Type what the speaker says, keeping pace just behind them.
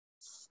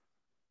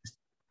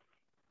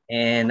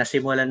And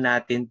nasimulan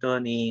natin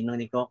to nung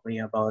ni Kokoy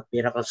about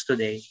miracles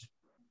today.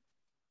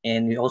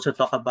 And we also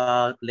talk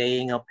about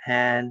laying of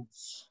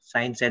hands,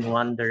 signs and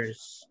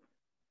wonders.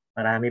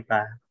 Marami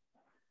pa.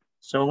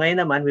 So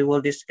ngayon naman, we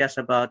will discuss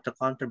about the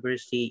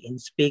controversy in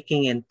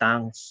speaking in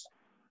tongues.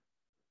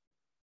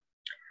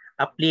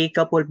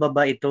 Applicable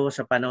ba ito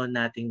sa panahon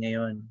natin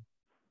ngayon?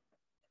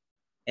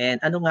 And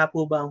ano nga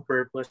po ba ang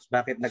purpose?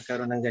 Bakit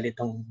nagkaroon ng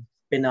ganitong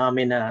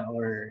phenomena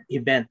or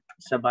event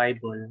sa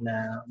Bible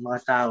na mga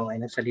tao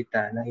ay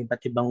nagsalita ng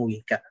iba't ibang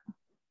wika?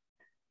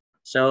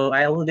 So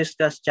I will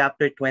discuss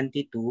chapter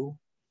 22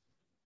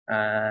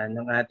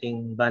 ng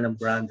ating Band of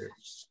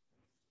Brothers.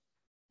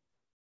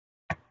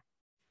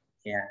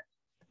 Yeah.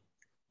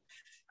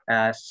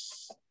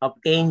 As of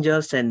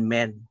angels and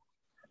men,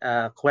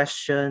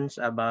 questions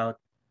about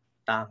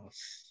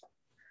tongues.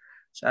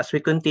 So as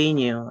we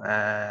continue,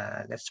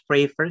 let's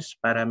pray first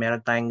para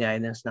meron tayong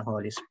guidance ng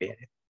Holy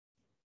Spirit.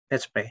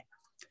 Let's pray.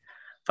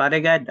 Father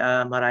God,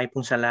 marami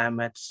pong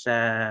salamat sa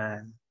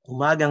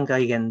umagang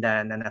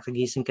kaganda na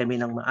nakagising kami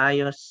ng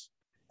maayos,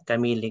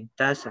 kami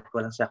ligtas at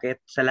walang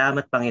sakit.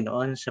 Salamat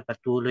Panginoon sa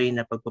patuloy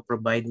na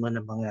pagpo-provide mo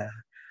ng mga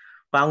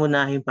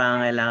pangunahing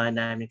pangangailangan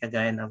namin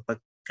kagaya ng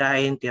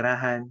pagkain,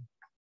 tirahan,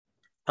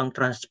 ang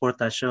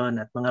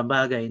transportasyon at mga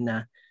bagay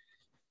na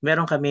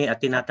meron kami at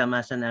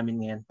tinatamasa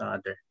namin ngayon,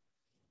 Father.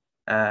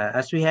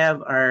 As we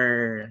have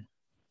our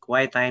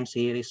Quiet Time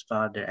series,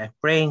 Father, I'm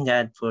praying,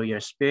 God, for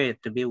your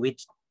Spirit to be with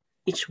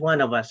each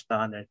one of us,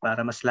 Father,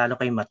 para mas lalo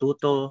kayong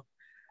matuto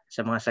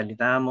sa mga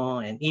salita mo.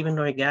 And even,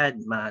 Lord God,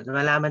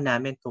 malaman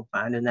namin kung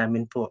paano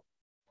namin po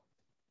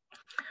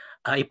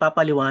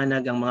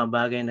ipapaliwanag ang mga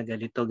bagay na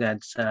ganito, God,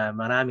 sa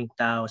maraming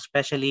tao,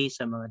 especially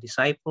sa mga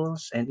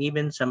disciples and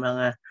even sa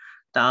mga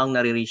taong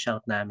nare-reach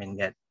out namin,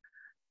 God.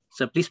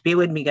 So please be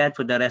with me, God,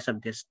 for the rest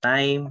of this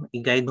time.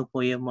 I-guide mo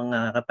po yung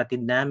mga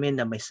kapatid namin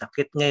na may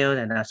sakit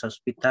ngayon, na nasa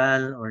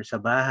ospital or sa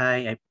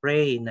bahay. I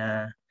pray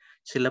na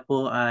sila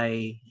po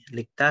ay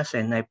ligtas,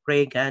 and I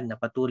pray, God, na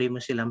patuloy mo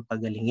silang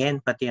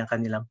pagalingin, pati ang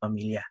kanilang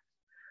pamilya.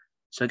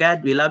 So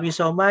God, we love you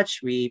so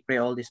much. We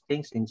pray all these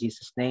things in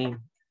Jesus'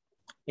 name.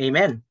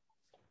 Amen.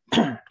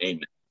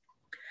 Amen.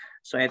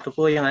 So ito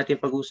po yung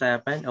ating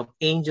pag-usapan of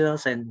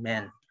angels and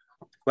men.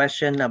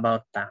 Question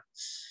about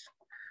tongues.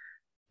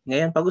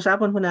 Ngayon,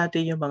 pag-usapan po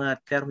natin yung mga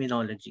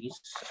terminologies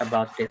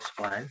about this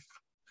one.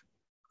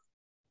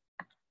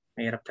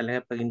 Mahirap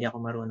talaga pag hindi ako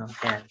marunong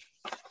yan.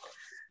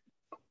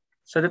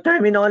 So the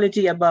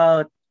terminology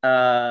about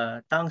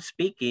tongue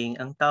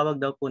speaking, ang tawag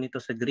daw po nito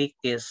sa Greek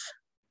is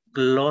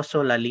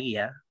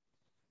glossolalia.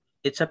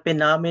 It's a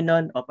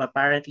phenomenon of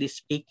apparently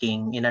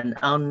speaking in an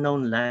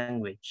unknown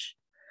language,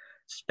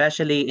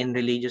 especially in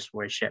religious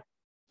worship.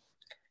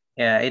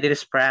 It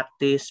is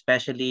practiced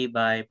especially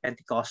by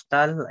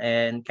Pentecostal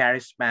and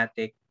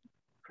charismatic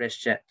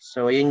Christians.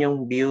 So yun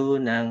yung view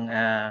ng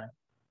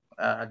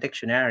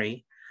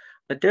dictionary.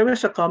 But there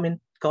was a comment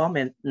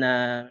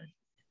na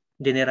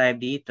dinerive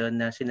dito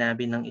na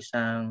sinabi ng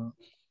isang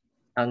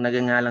ang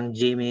nagangalang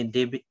Jimmy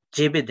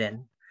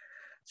Gibiden.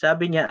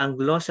 Sabi niya,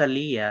 ang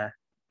glossalia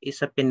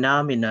is a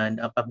phenomenon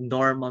of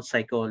abnormal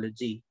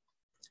psychology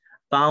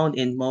found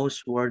in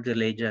most world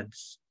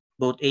religions,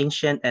 both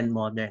ancient and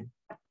modern,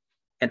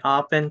 and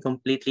often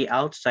completely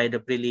outside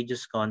of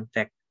religious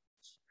context.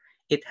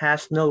 It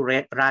has no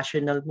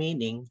rational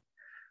meaning,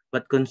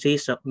 but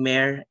consists of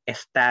mere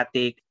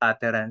ecstatic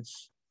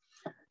utterance.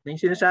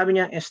 Yung sinasabi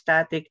niya,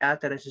 ecstatic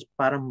utterance is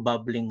parang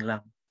bubbling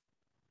lang.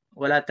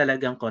 Wala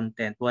talagang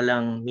content,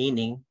 walang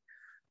meaning,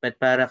 but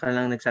para ka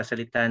lang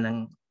nagsasalita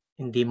ng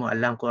hindi mo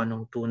alam kung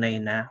anong tunay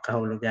na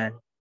kahulugan.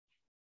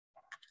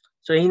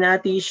 So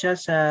hinati siya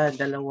sa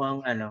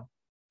dalawang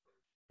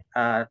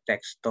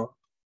teksto.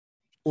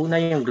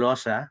 Una yung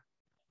glossa,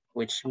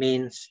 which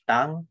means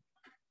tongue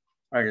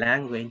or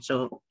language.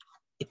 So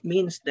it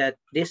means that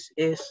this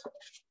is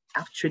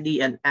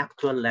actually an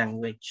actual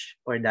language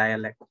or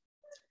dialect.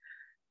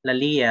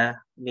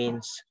 Lalia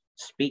means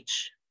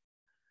speech.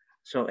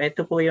 So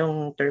ito po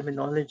yung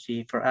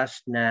terminology for us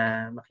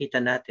na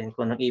makita natin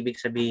kung anong ibig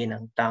sabihin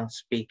ng tongue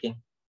speaking.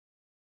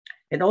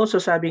 And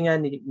also sabi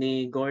nga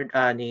ni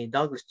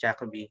Douglas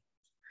Jacoby,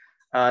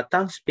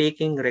 tongue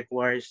speaking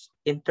requires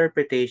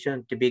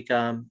interpretation to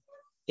become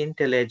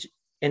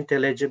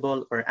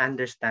intelligible or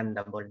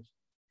understandable.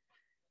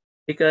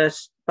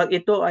 Because pag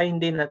ito ay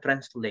hindi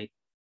na-translate,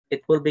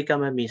 it will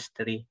become a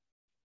mystery.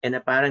 And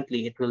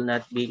apparently, it will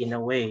not be in a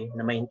way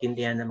na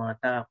maintindihan ng mga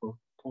tao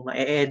kung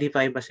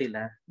ma-edify ba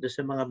sila doon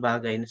sa mga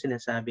bagay na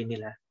sinasabi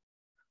nila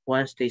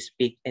once they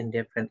speak in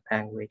different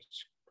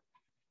language.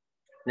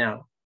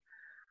 Now,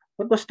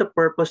 what was the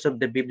purpose of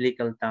the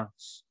biblical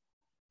tongues?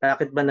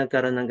 Bakit ba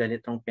nagkaroon ng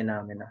ganitong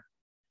phenomena?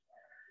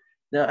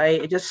 Now,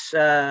 I just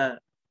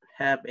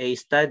have a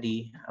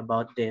study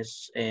about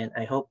this, and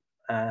I hope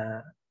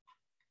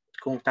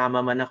kung tama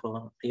man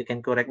ako, you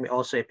can correct me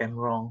also if I'm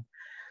wrong.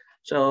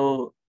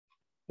 So,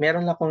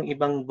 meron akong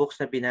ibang books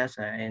na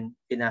binasa, and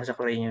binasa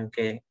ko rin yung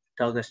kay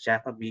Douglas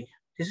Jacoby.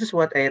 This is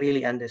what I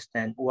really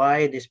understand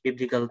why these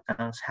biblical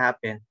tongues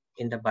happen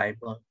in the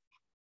Bible.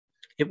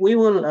 If we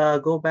will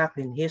go back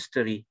in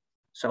history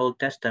sa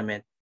Old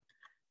Testament,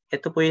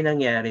 ito po yung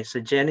nangyari sa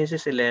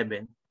Genesis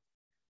 11,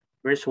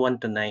 verse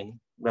 1 to 9.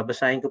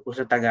 Babasahin ko po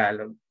sa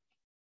Tagalog.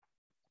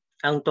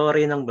 Ang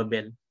Tore ng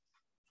Babel.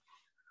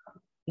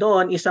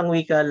 Doon, isang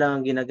wika lang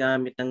ang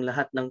ginagamit ng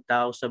lahat ng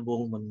tao sa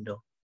buong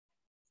mundo.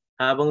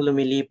 Habang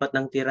lumilipat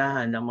ng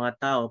tirahan ng mga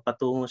tao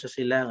patungo sa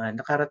silangan,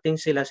 nakarating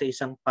sila sa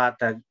isang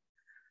patag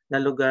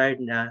na lugar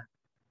na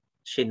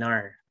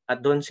Shinar at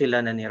doon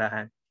sila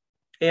nanirahan.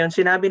 Ngayon,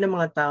 sinabi ng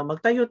mga tao,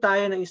 magtayo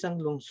tayo ng isang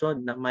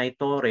lungsod na may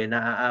tore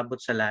na aabot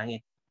sa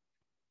langit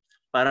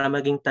para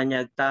maging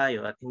tanyag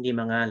tayo at hindi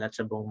mangalat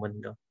sa buong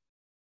mundo.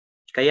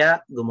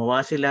 Kaya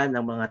gumawa sila ng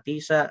mga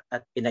tisa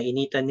at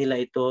pinainitan nila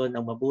ito ng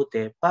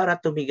mabuti para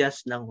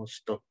tumigas ng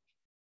husto.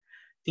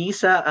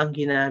 Tisa ang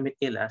ginamit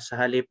nila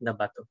sa halip na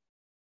bato.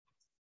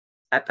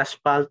 At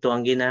aspalto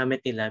ang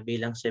ginamit nila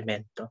bilang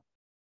semento.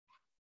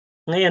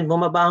 Ngayon,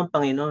 bumaba ang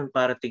Panginoon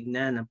para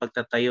tignan ang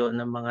pagtatayo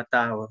ng mga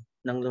tao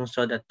ng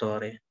lungsod at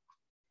tore.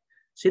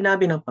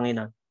 Sinabi ng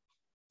Panginoon,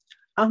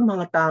 ang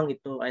mga taong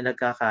ito ay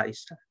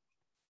nagkakaisa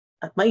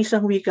at may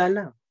isang wika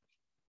lang.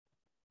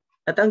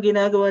 At ang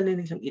ginagawa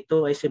nilang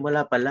ito ay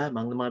simula pa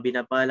lamang ng mga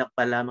binabalak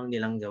pa lamang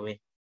nilang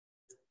gawin.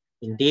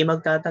 Hindi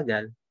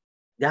magtatagal,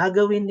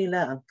 gagawin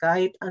nila ang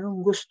kahit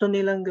anong gusto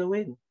nilang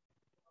gawin.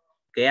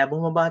 Kaya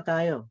bumaba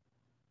tayo.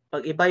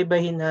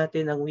 Pag-ibaybahin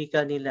natin ang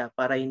wika nila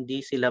para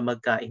hindi sila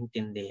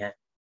magkaintindihan.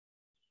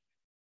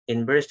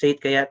 In verse 8,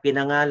 kaya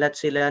pinangalat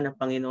sila ng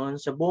Panginoon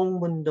sa buong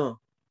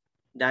mundo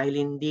dahil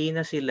hindi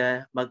na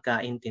sila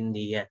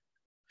magkaintindihan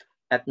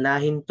at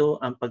nahinto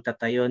ang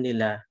pagtatayo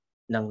nila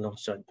ng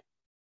lungsod.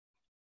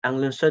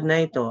 Ang lungsod na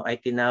ito ay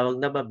tinawag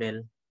na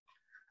Babel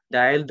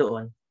dahil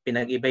doon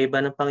pinag-iba-iba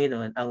ng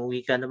Panginoon ang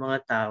wika ng mga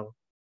tao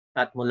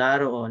at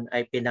mula roon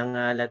ay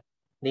pinangalat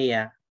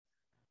niya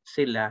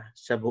sila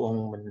sa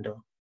buong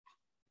mundo.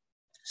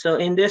 So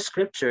in this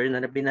scripture na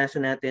nabinasa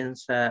natin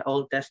sa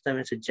Old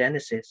Testament sa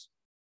Genesis,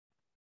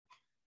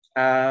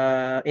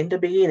 in the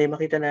beginning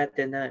makita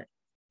natin na,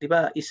 di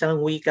ba, isang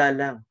wika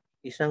lang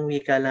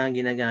ang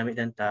ginagamit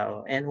ng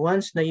tao. And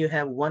once na you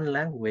have one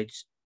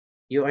language,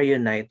 you are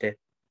united.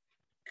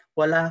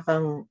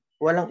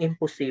 Walang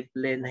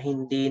imposible na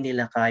hindi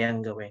nila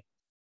kayang gawin.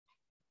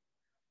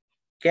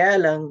 Kaya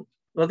lang,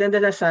 maganda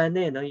na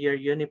sana, you're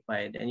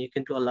unified and you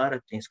can do a lot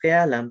of things.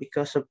 Kaya lang,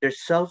 because of their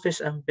selfish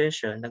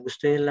ambition na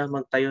gusto nila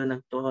magtayo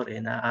ng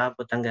tore na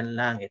aabot hanggang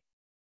langit,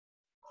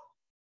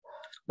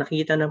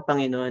 nakita ng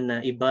Panginoon na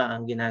iba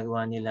ang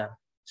ginagawa nila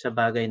sa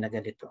bagay na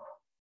ganito.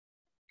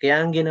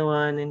 Kaya ang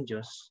ginawa ng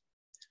Diyos,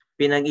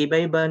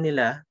 pinag-iba-iba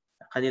nila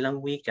ang kanilang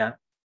wika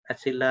at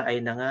sila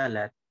ay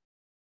nangalat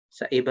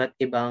sa iba't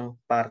ibang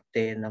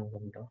parte ng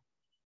mundo.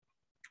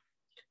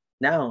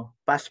 Now,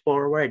 fast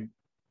forward.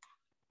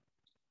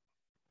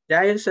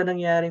 Dahil sa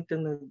nangyaring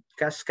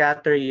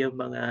nag-scatter yung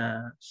mga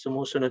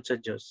sumusunod sa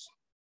Diyos,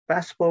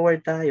 fast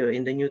forward tayo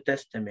in the New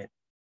Testament.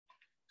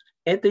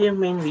 Ito yung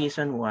main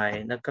reason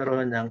why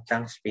nagkaroon ng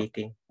tongue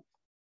speaking.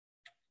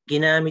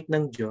 Ginamit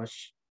ng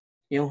Diyos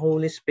yung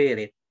Holy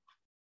Spirit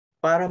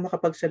para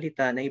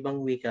makapagsalita na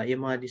ibang wika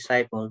yung mga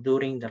disciple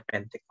during the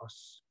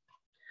Pentecost.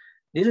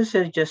 This is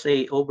just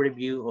an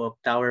overview of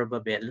Tower of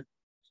Babel.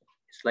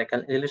 It's like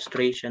an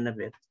illustration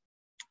of it.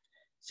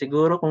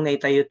 Siguro kung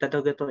naitayo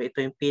talaga ito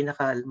yung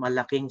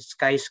pinakamalaking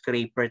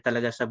skyscraper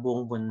talaga sa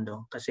buong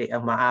mundo kasi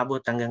ang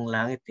maabot hanggang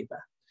langit, diba?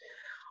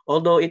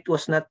 Although it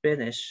was not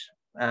finished,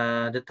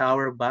 the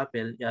Tower of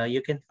Babel,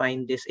 you can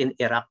find this in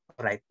Iraq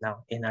right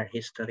now in our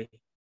history.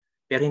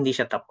 Pero hindi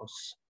siya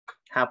tapos.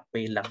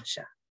 Halfway lang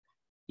siya.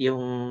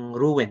 Yung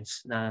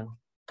ruins ng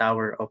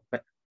Tower of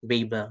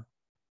Babel.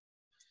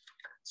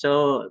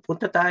 So,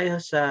 punta tayo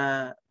sa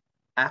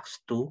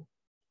Acts 2,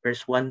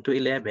 verse 1 to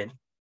 11.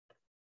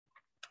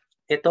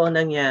 Ito ang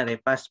nangyari,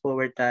 fast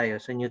forward tayo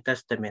sa New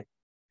Testament,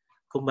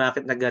 kung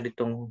bakit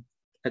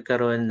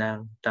nagkaroon ng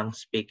tongue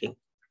speaking.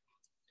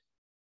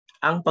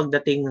 Ang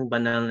pagdating ng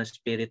banal na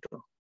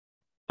spirito.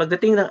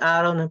 Pagdating ng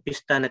araw ng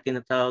pista na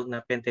tinatawag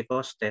na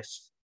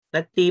Pentecostes,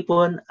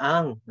 nagtipon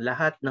ang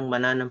lahat ng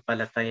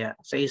mananampalataya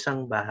sa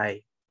isang bahay.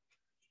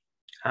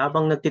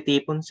 Habang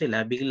nagtitipon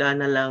sila, bigla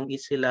na lang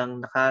silang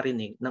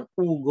nakarinig ng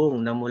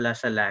ugong na mula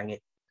sa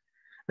langit,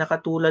 na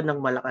katulad ng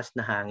malakas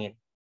na hangin.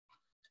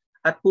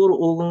 At puro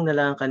ugong na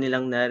lang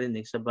kanilang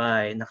narinig sa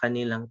bahay na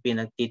kanilang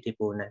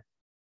pinagtitipunan.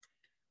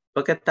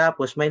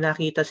 Pagkatapos, may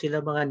nakita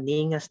sila mga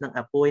ningas ng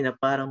apoy na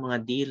parang mga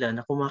dila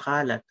na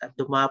kumakalat at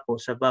dumapo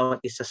sa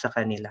bawat isa sa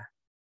kanila.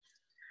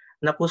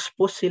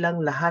 Napuspos silang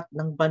lahat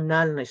ng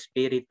banal na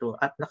espiritu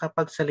at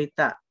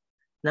nakapagsalita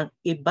ng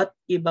iba't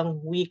ibang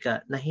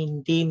wika na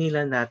hindi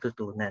nila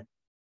natutunan.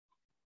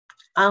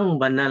 Ang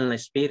banal na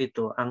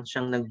espiritu ang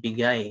siyang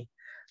nagbigay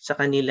sa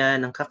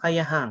kanila ng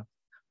kakayahang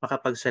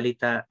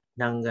makapagsalita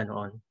ng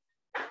ganoon.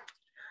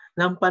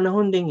 Nang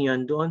panahon ding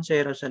yon, doon sa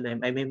Jerusalem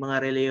ay may mga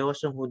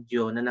reliyosong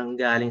Hudyo na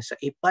nanggaling sa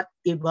iba't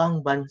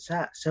ibang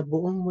bansa sa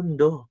buong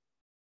mundo.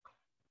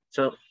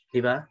 So,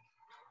 di ba?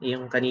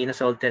 Yung kanina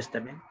sa Old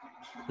Testament,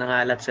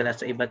 nangalat sila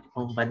sa iba't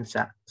ibang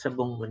bansa sa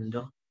buong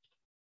mundo.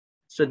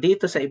 So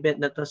dito sa event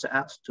na to sa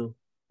Acts 2,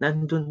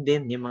 nandun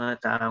din yung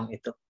mga taong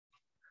ito.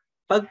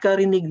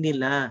 Pagkarinig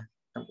nila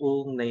ng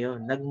uong na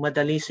yon,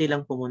 nagmadali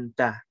silang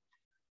pumunta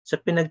sa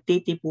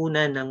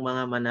pinagtitipunan ng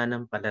mga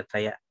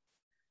mananampalataya.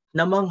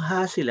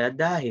 Namangha sila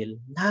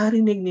dahil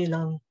narinig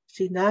nilang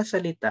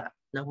sinasalita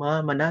ng mga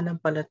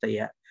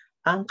mananampalataya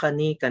ang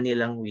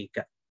kani-kanilang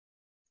wika.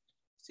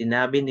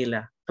 Sinabi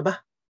nila,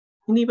 aba,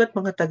 hindi ba't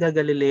mga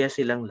taga-Galilea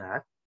silang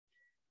lahat?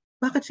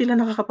 Bakit sila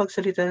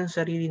nakakapagsalita ng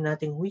sarili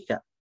nating wika?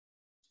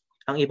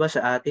 Ang iba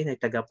sa atin ay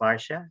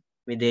taga-Parsya,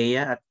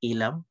 Medea at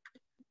Elam.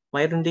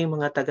 Mayroon ding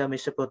mga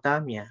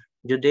taga-Mesopotamia,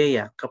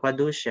 Judea,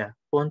 Cappadocia,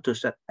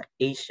 Pontus at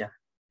Asia.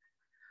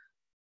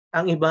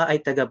 Ang iba ay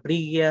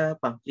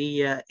taga-Phrygia,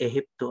 Pamphylia,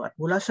 Ehipto at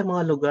mula sa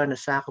mga lugar na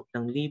sakop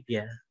ng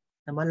Libya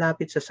na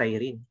malapit sa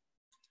Cyrene.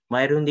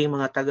 Mayroon ding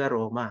mga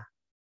taga-Roma,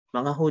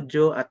 mga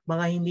Hudyo at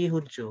mga hindi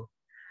Hudyo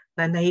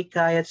na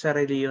nahikayat sa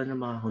reliyon ng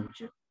mga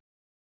Hudyo.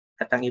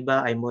 At ang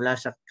iba ay mula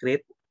sa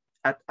Crete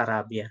at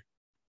Arabia.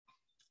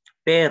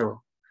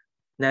 Pero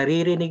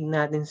naririnig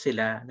natin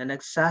sila na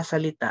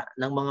nagsasalita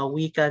ng mga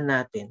wika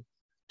natin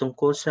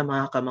tungkol sa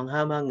mga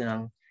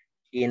kamanghamangang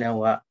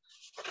ginawa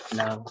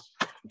ng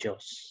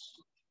Diyos.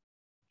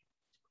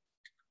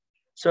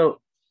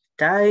 So,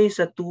 dahil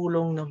sa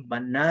tulong ng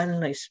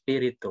banal na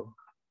Espiritu,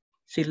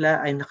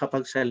 sila ay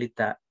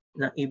nakapagsalita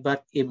ng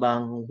iba't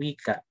ibang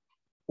wika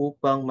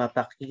upang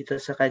mapakita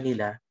sa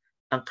kanila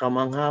ang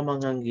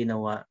kamanghamangang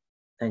ginawa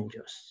ng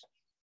Diyos.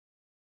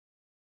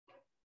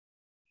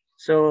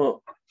 So,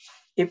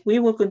 if we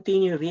will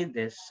continue read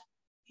this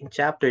in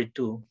chapter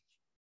 2,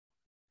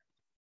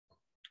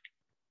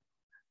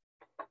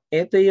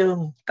 ito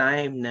yung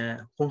time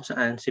na kung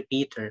saan si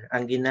Peter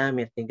ang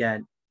ginamit ni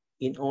God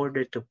in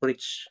order to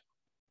preach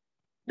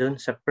doon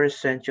sa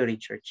first century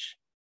church.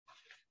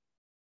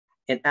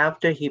 And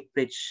after he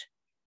preached,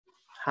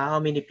 how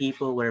many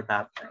people were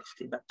baptized?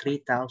 Diba?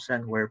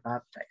 3,000 were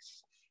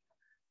baptized.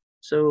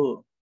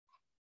 So,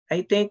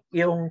 I think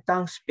yung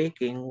tongue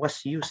speaking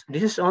was used.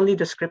 This is only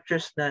the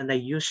scriptures na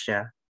na-use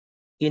siya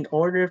in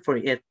order for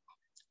it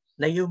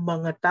na yung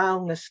mga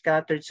taong na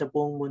scattered sa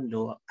buong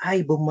mundo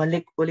ay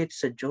bumalik ulit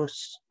sa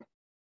Diyos.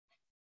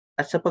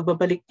 At sa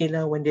pagbabalik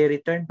nila, when they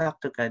return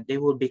back to God, they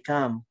will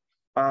become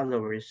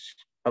followers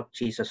of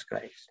Jesus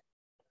Christ.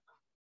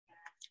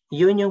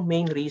 Yun yung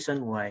main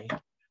reason why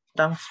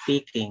tongue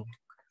speaking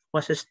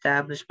was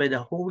established by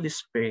the Holy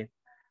Spirit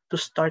to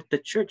start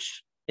the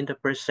church in the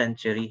first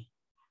century.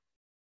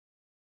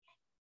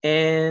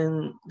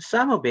 And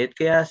some of it,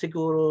 kaya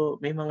siguro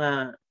may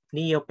mga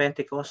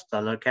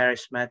neo-Pentecostal or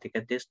charismatic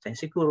at this time,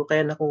 siguro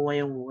kaya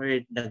nakuha yung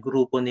word na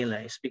grupo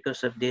nila is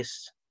because of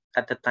this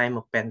at the time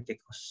of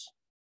Pentecost.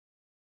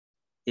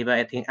 Diba?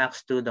 I think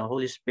Acts 2, the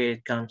Holy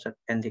Spirit comes at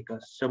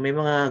Pentecost. So may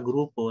mga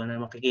grupo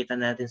na makikita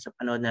natin sa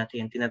panahon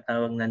natin yung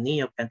tinatawag na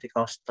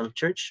neo-Pentecostal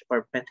church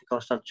or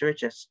Pentecostal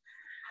churches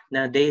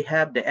na they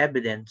have the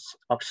evidence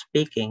of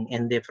speaking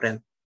in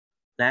different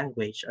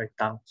language or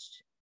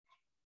tongues.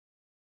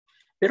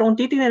 Pero kung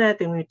titingnan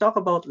natin, when we talk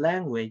about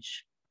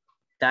language,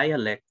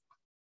 dialect,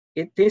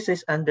 this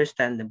is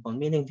understandable,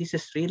 meaning this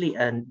is really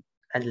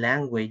a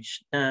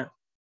language na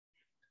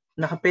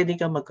nakapwede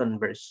kang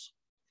mag-converse.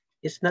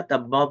 It's not a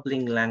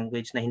bubbling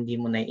language na hindi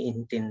mo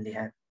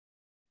naiintindihan.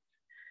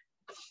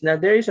 Now,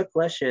 there is a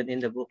question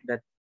in the book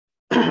that,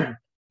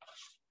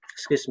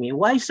 excuse me,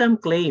 why some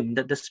claim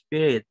that the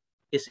Spirit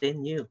is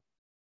in you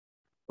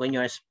when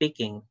you are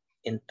speaking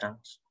in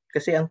tongues?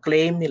 Kasi ang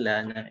claim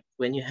nila na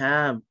when you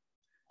have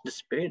the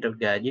Spirit of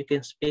God, you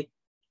can speak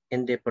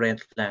in different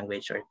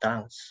language or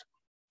tongues.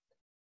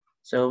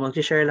 So,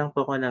 mag-share lang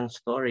po ko ng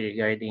story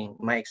regarding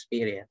my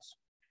experience.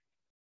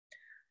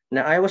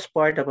 Now, I was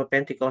part of a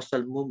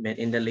Pentecostal movement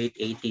in the late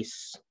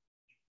 80s.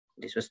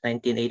 This was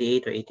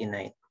 1988 or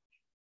 89.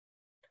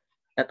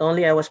 Not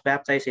only I was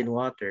baptized in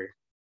water,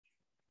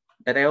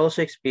 but I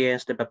also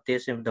experienced the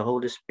baptism of the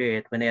Holy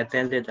Spirit when I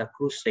attended a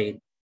crusade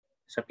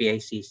sa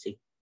PICC.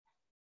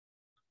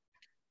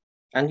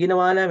 Ang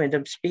ginawa namin, the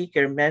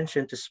speaker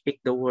mentioned to speak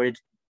the word,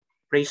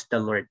 praise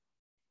the Lord.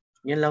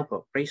 Yun lang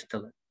po, praise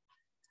the Lord.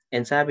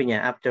 And sabi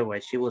niya,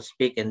 afterwards, she will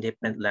speak in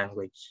different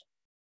language.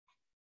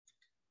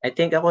 I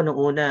think ako nung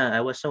una,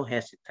 I was so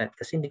hesitant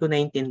kasi hindi ko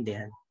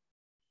naintindihan.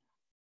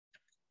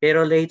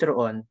 Pero later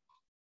on,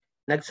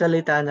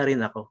 nagsalita na rin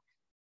ako.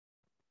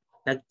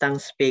 Nag-tongue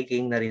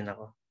speaking na rin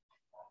ako.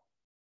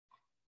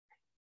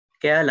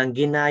 Kaya lang,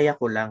 ginaya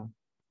ko lang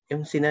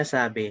yung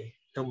sinasabi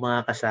ng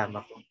mga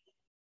kasama ko.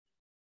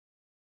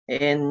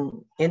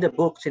 And in the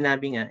book,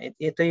 sinabi nga,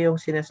 ito yung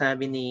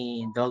sinasabi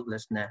ni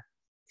Douglas na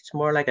it's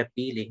more like a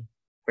feeling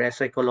or a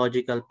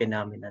psychological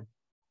phenomenon.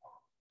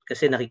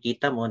 Kasi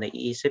nakikita mo,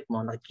 naiisip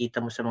mo, nakikita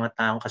mo sa mga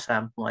taong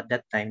kasama mo at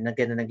that time na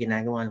gano'n ang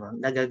ginagawa mo,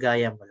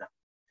 nagagaya mo lang.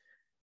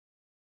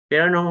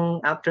 Pero nung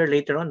after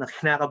later on,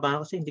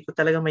 kinakabahan ko kasi hindi ko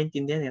talaga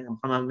maintindihan.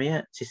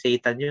 Mamaya, si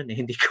Satan yun.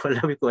 Hindi ko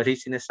alam kung ano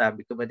yung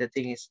sinasabi ko. But the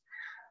thing is,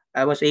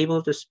 I was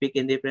able to speak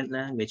in different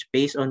language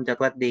based on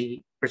what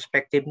the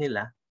perspective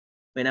nila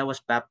when I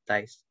was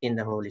baptized in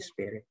the Holy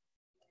Spirit.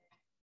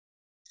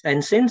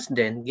 And since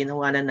then,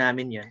 ginawa na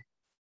namin yun.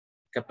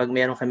 Kapag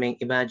meron kaming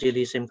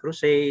evangelism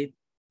crusade,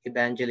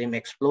 evangelism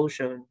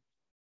explosion,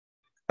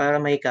 para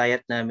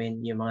mahikayat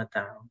namin yung mga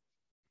tao.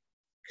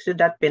 Kasi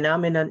that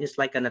phenomenon is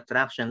like an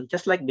attraction,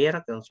 just like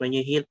miracles. When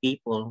you heal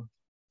people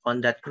on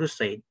that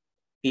crusade,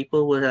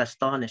 people will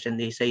astonish and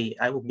they say,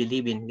 I will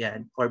believe in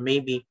God. Or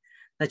maybe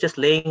not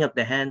just laying up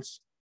the hands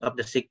of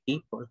the sick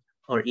people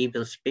or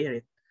evil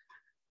spirit.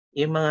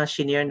 Yung mga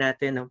senior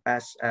natin ng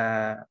past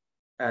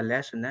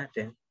lesson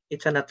natin,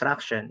 it's an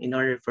attraction in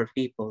order for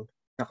people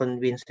na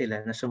convince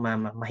sila na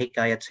sumama,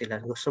 mahikayat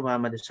sila,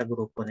 sumama doon sa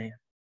grupo na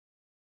yan.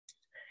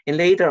 And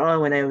later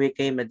on, when I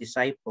became a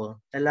disciple,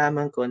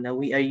 nalaman ko na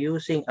we are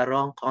using a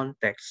wrong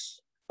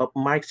context of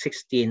Mark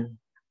 16,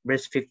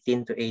 verse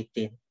 15 to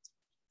 18.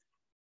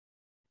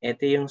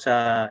 Ito yung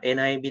sa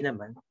NIV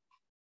naman.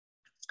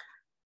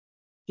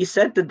 He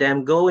said to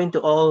them, go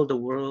into all the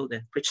world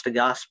and preach the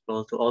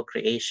gospel to all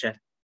creation.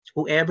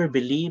 Whoever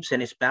believes and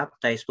is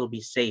baptized will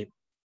be saved,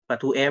 but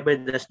whoever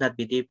does not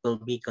believe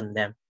will be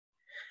condemned.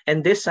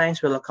 And these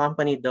signs will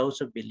accompany those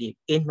who believe.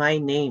 In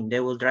my name, they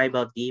will drive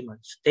out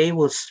demons. They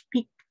will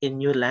speak in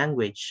new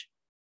language.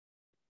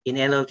 In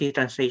NLT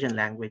translation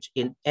language,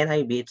 in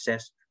NIV it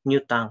says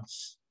new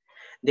tongues.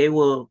 They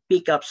will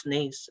pick up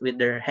snakes with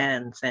their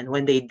hands, and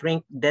when they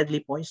drink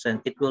deadly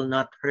poison, it will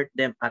not hurt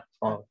them at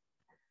all.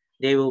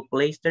 They will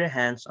place their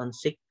hands on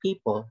sick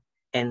people,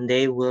 and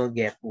they will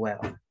get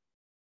well.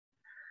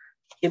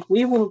 If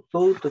we will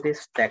go to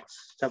this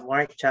text, to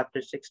Mark chapter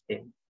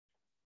 16,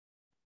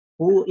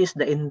 who is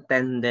the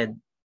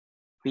intended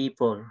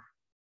people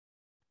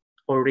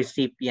or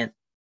recipient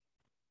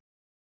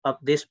of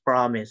this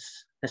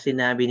promise na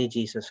sinabi ni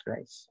Jesus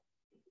Christ?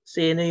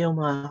 Sino yung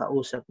mga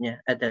kausap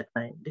niya at that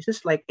time? This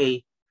is like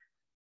a,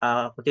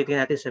 kung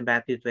titignan natin sa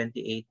Matthew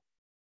 28,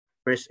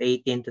 verse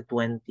 18 to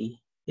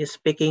 20, he's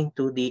speaking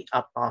to the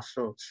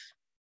apostles.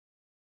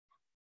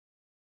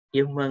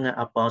 Yung mga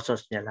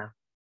apostles niya lang.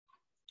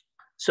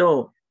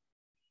 So,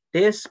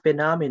 this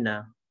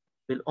phenomena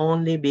will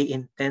only be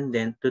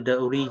intended to the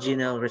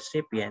original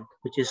recipient,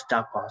 which is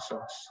the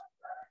apostles,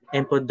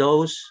 and for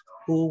those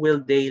who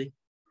will they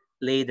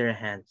lay their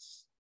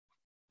hands.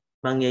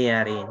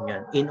 Mangyayari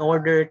yun in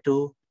order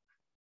to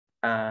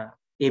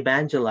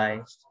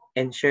evangelize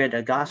and share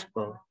the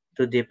gospel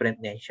to different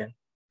nations.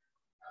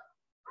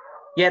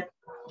 Yet,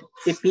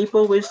 if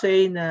people will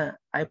say na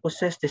I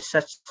possess this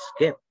such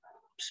gift,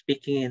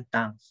 speaking in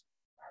tongues,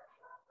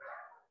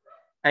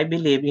 I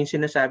believe yung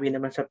sinasabi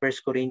naman sa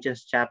 1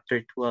 Corinthians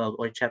chapter 12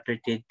 or chapter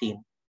 13,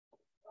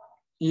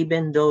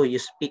 even though you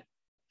speak,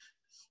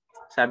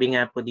 sabi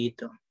nga po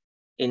dito,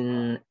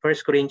 in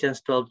 1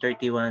 Corinthians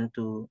 12:31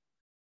 to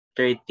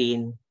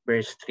 13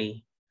 verse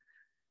 3,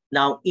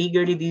 now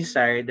eagerly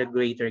desire the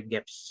greater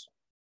gifts.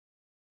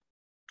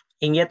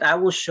 And yet I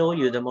will show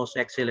you the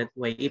most excellent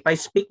way. If I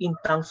speak in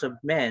tongues of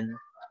men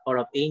or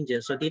of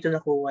angels, so dito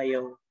nakuha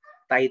yung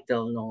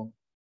title ng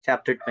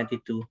chapter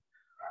 22,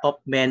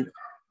 of men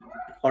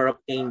or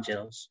of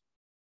angels,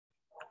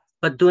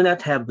 but do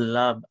not have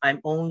love,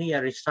 I'm only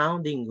a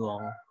resounding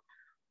gong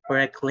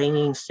or a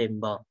clanging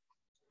cymbal.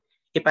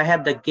 If I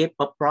have the gift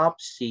of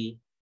prophecy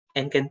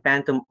and can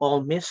fathom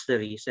all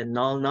mysteries and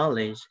all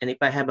knowledge, and if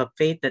I have a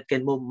faith that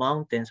can move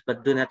mountains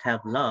but do not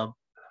have love,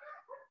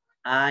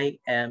 I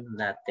am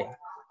nothing.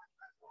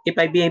 If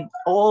I give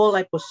all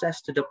I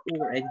possess to the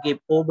poor and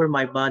give over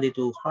my body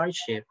to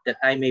hardship that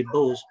I may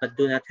boast but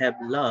do not have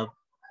love,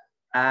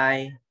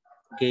 I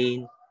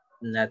gain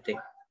nothing.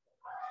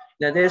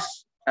 Now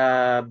this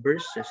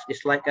verses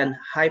is like an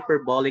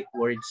hyperbolic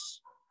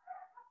words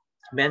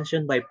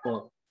mentioned by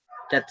Paul,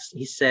 that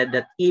he said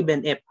that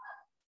even if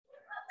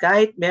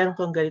kahit meron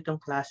kang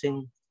ganitong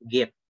klaseng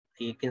gift,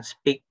 you can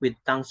speak with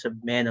tongues of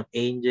men, of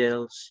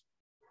angels,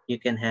 you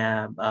can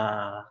have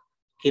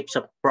gifts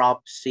of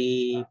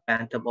prophecy,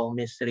 phantom all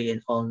mystery,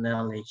 and all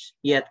knowledge.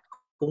 Yet,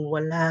 kung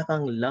wala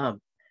kang love,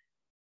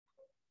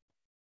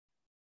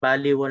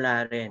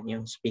 baliwala rin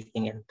yung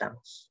speaking in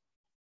tongues.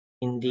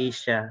 Hindi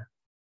siya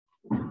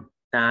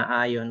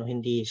naaayon o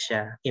hindi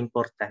siya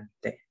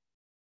importante.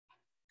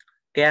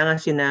 Kaya nga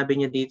sinabi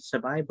niya dito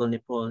sa Bible ni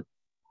Paul,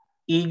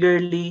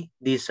 eagerly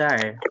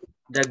desire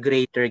the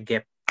greater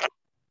gift.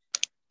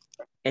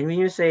 And when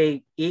you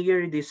say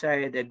eagerly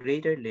desire the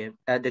greater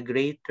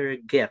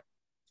gift,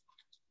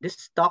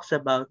 this talks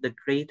about the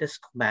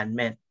greatest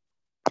commandment.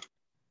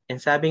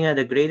 And sabi nga,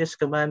 the greatest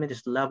commandment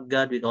is love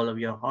God with all of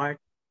your heart,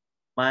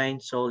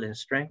 mind, soul, and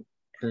strength,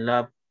 and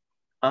love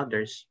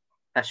others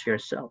as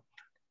yourself.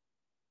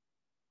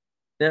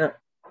 Now,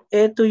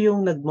 ito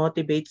yung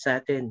nag-motivate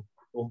sa atin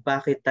kung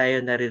bakit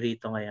tayo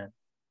naririto ngayon.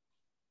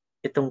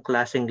 Itong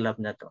klaseng love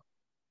na to.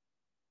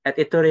 At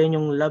ito rin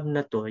yung love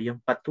na to,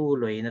 yung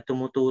patuloy na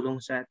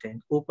tumutulong sa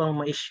atin upang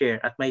ma-share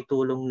at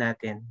maitulong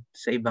natin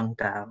sa ibang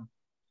tao.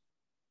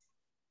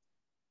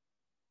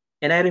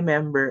 And I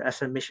remember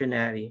as a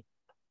missionary,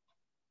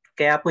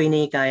 kaya po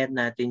inikayat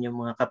natin yung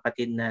mga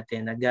kapatid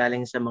natin na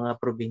galing sa mga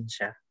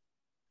probinsya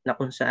na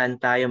kung saan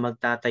tayo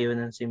magtatayo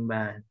ng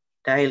simbahan.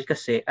 Dahil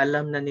kasi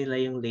alam na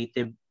nila yung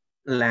native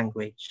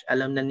language,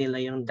 alam na nila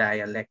yung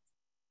dialect.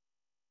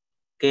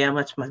 Kaya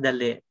mas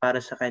madali para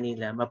sa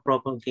kanila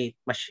ma-propagate,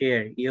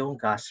 ma-share yung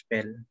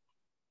gospel.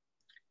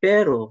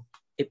 Pero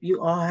if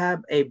you all have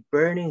a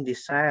burning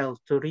desire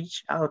to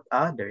reach out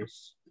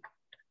others,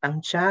 ang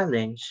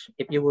challenge,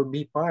 if you will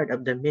be part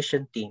of the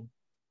mission team,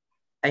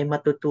 ay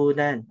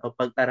matutunan o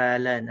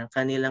pag-aralan ang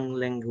kanilang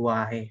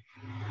lengguwahe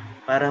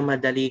para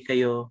madali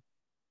kayo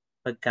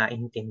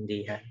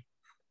pagkaintindihan.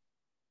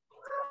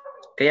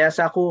 Kaya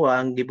sa ako,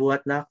 ang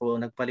gibuhat na ako,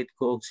 nagpalit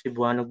ko og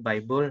Cebuanog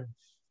Bible.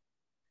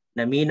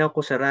 Naminaw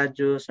ko sa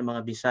radyo, sa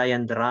mga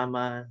Bisayan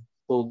drama,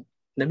 o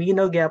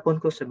naminaw gyapon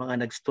ko sa mga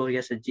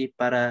nagstorya sa jeep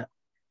para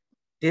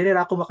dili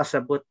ra ako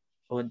makasabot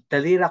o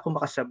dali ra ako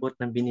makasabot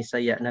ng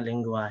binisaya na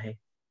lengguwahe.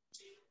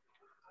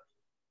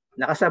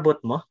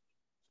 Nakasabot mo?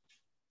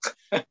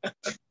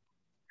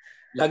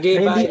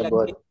 Lagi ba?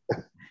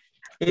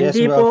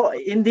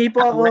 Hindi po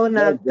ako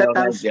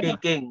nagtatang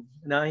speaking.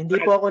 No, hindi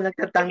po ako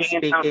nagtatang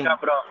speaking.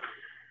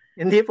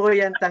 Hindi po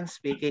yan tang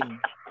speaking.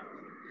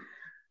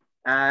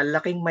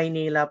 Laking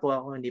Maynila po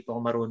ako, hindi po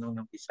ako marunong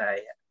ng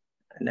Bisaya.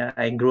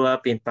 I grew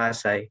up in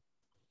Pasay.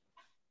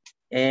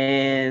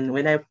 And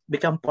when I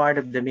become part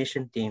of the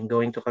mission team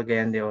going to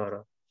Cagayan de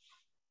Oro,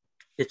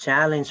 the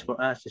challenge for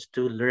us is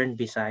to learn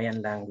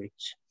Visayan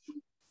language.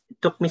 It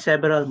took me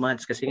several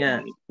months kasi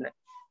nga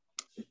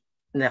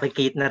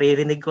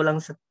naririnig ko lang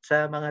sa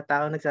mga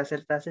tao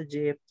nagsasalita sa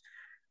jeep.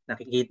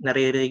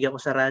 Naririnig ako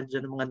sa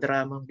radyo ng mga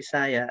dramang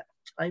Bisaya.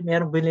 Ay,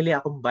 meron binili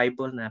akong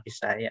Bible na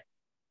Bisaya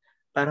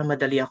para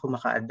madali ako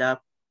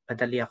maka-adapt,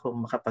 madali ako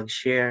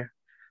makapag-share.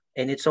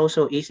 And it's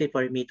also easy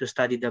for me to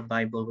study the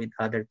Bible with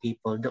other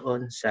people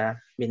doon sa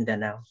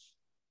Mindanao.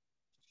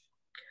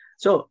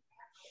 So,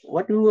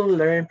 what we will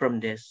learn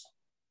from this?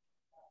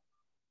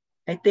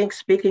 I think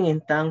speaking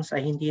in tongues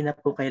ay hindi na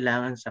po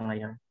kailangan sa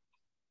ngayon.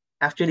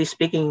 Actually,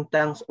 speaking in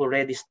tongues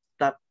already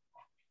stopped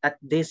at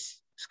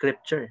this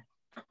scripture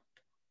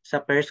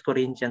sa 1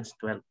 Corinthians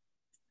 12.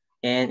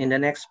 And in the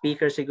next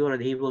speaker siguro,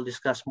 he will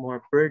discuss more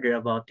further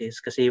about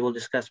this kasi he will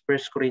discuss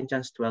 1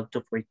 Corinthians 12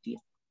 to 14.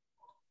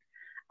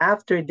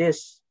 After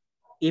this,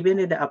 even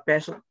in the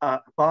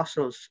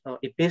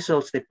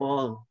epistles ni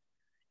Paul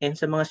and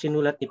sa mga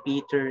sinulat ni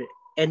Peter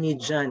and ni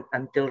John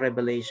until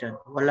Revelation,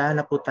 wala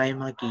na po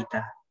tayong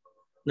makikita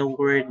no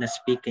word na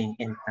speaking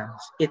in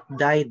tongues. It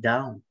died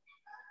down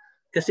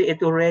kasi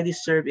it already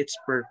served its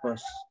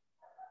purpose.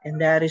 And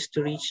that is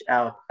to reach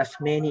out as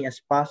many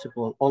as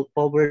possible all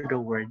over the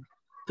world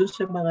to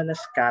sa mga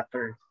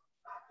na-scatter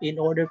in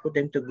order for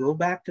them to go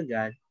back to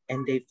God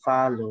and they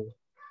follow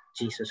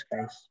Jesus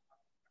Christ.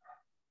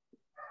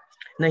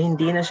 Na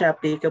hindi na siya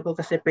applicable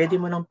kasi pwede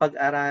mo nang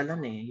pag-aralan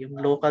yung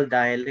local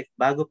dialect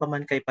bago pa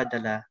man kay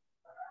padala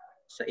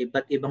sa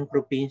iba't ibang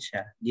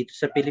probinsya dito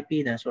sa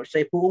Pilipinas or sa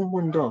buong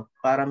mundo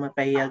para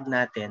mapahayag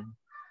natin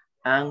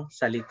ang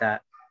salita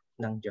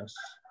ng Diyos.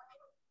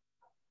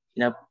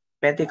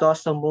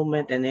 Pentecostal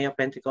movement and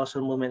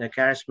Neo-Pentecostal movement, a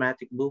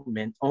charismatic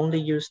movement,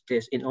 only use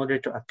this in order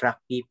to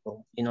attract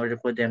people, in order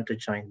for them to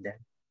join them.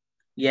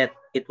 Yet,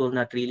 it will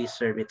not really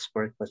serve its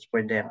purpose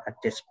for them at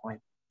this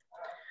point.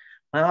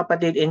 Mga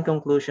kapatid, in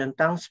conclusion,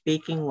 tongue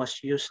speaking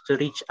was used to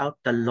reach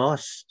out the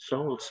lost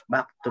souls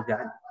back to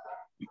God.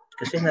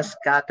 Kasi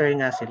na-scatter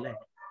nga sila.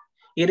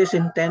 It is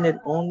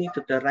intended only to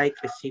the right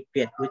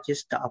recipient, which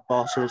is the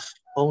apostles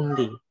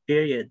only,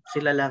 period.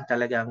 Sila lang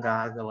talaga ang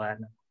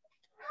gagawa ng.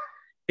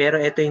 Pero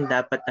ito yung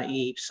dapat na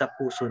iip sa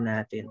puso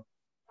natin.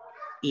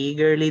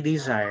 Eagerly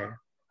desire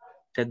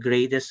the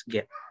greatest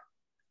gift,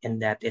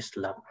 and that is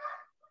love.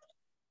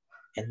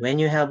 And when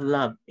you have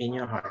love in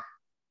your heart,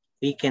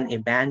 we can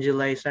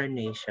evangelize our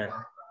nation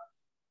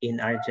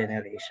in our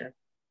generation.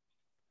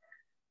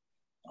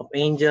 Of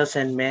angels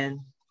and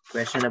men,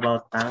 question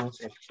about tongues,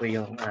 ito po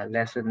yung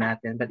lesson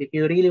natin. But if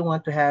you really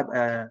want to have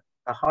a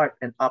heart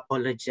and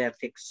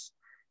apologetics,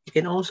 you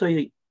can also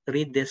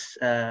read this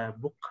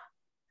book.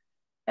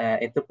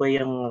 Ito po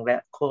yung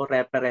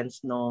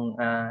co-reference ng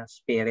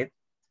Spirit,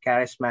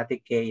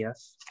 Charismatic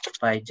Chaos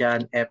by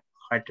John F.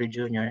 Carter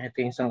Jr. Ito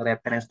yung isang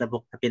reference na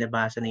book na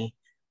pinabasa ni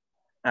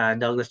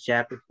Douglas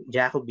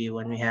Jacoby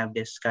when we have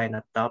this kind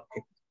of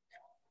topic.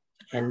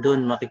 And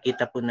dun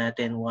makikita po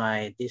natin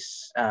why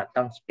this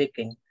tongue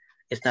speaking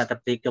is not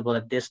applicable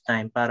at this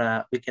time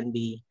para we can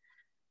be,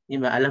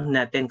 alam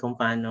natin kung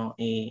paano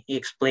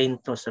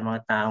i-explain to sa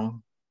mga taong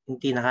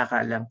hindi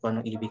nakakaalam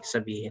kung anong ibig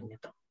sabihin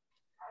nito.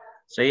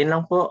 So yun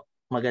lang po.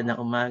 Magandang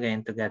umaga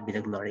and to God be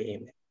the glory.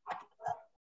 Amen.